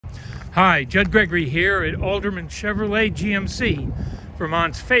Hi, Judd Gregory here at Alderman Chevrolet GMC,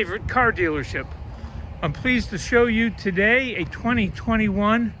 Vermont's favorite car dealership. I'm pleased to show you today a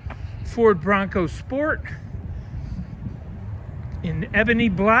 2021 Ford Bronco Sport in ebony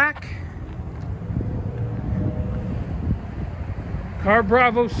black. Car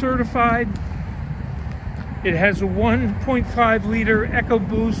Bravo certified. It has a 1.5 liter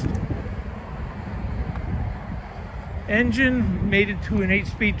EcoBoost engine, mated to an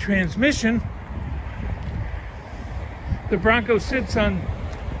 8-speed transmission. The Bronco sits on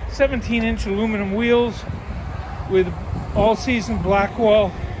 17-inch aluminum wheels with all-season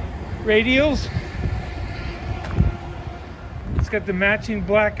Blackwall radials. It's got the matching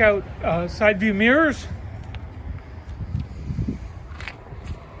blackout side view mirrors.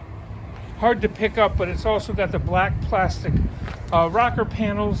 Hard to pick up, but it's also got the black plastic rocker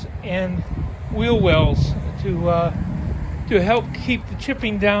panels and wheel wells to help keep the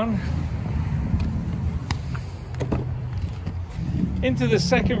chipping down. Into the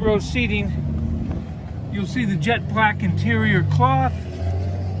second row seating, you'll see the jet black interior cloth.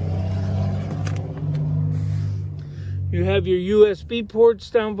 You have your USB ports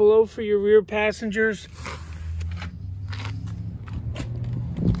down below for your rear passengers.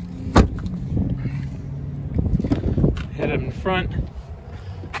 Head up in front.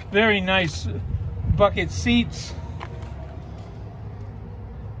 Very nice bucket seats.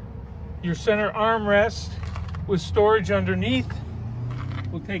 Your center armrest with storage underneath.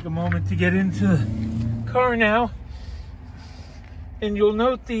 We'll take a moment to get into the car now. And you'll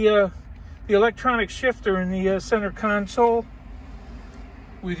note the electronic shifter in the center console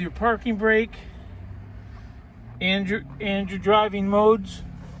with your parking brake and your driving modes.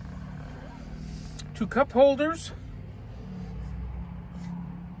 2 cup holders.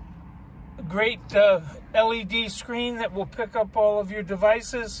 A great LED screen that will pick up all of your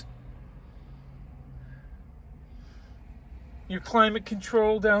devices. Your climate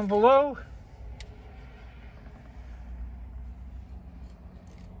control down below.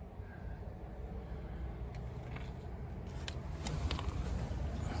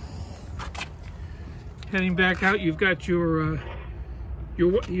 Heading back out, you've got your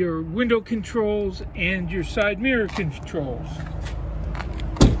window controls and your side mirror controls.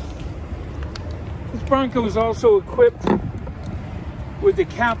 This Bronco is also equipped with the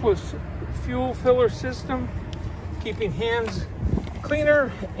capless fuel filler system, keeping hands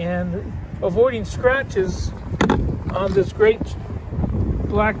cleaner and avoiding scratches on this great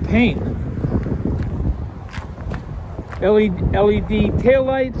black paint. LED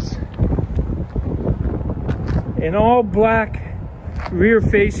taillights and all black rear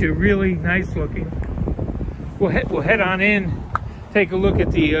fascia, really nice looking. We'll head on in, take a look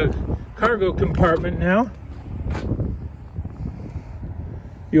at the cargo compartment now.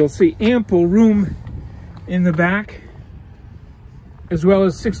 You'll see ample room in the back, as well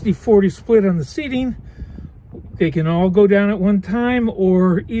as 60-40 split on the seating. They can all go down at one time,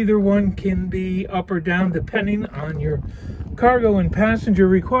 or either one can be up or down depending on your cargo and passenger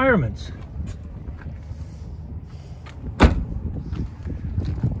requirements.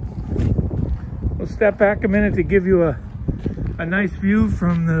 We'll step back a minute to give you a nice view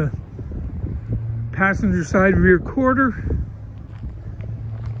from the passenger side rear quarter.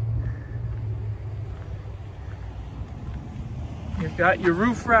 You've got your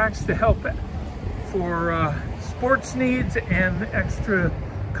roof racks to help for sports needs and extra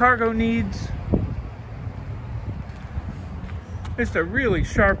cargo needs. It's a really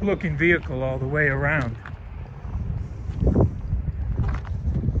sharp looking vehicle all the way around.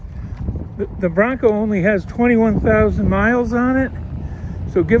 The Bronco only has 21,000 miles on it,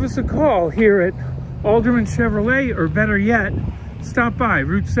 so give us a call here at Alderman Chevrolet, or better yet, stop by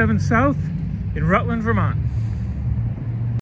Route 7 South in Rutland, Vermont.